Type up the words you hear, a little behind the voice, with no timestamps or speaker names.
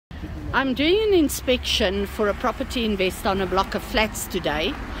I'm doing an inspection for a property investor on a block of flats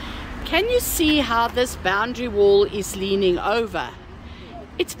today. Can you see how this boundary wall is leaning over?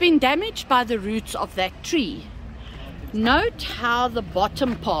 It's been damaged by the roots of that tree. Note how the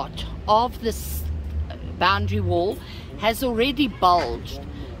bottom part of this boundary wall has already bulged.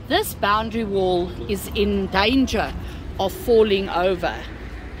 This boundary wall is in danger of falling over.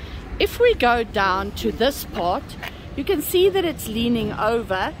 If we go down to this part, you can see that it's leaning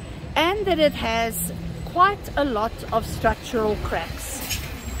over and that it has quite a lot of structural cracks.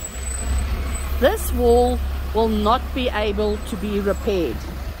 This wall will not be able to be repaired.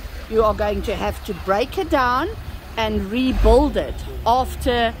 You are going to have to break it down and rebuild it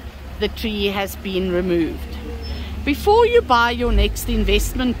after the tree has been removed. Before you buy your next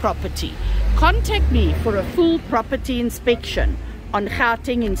investment property, contact me for a full property inspection on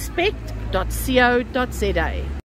gautenginspect.co.za.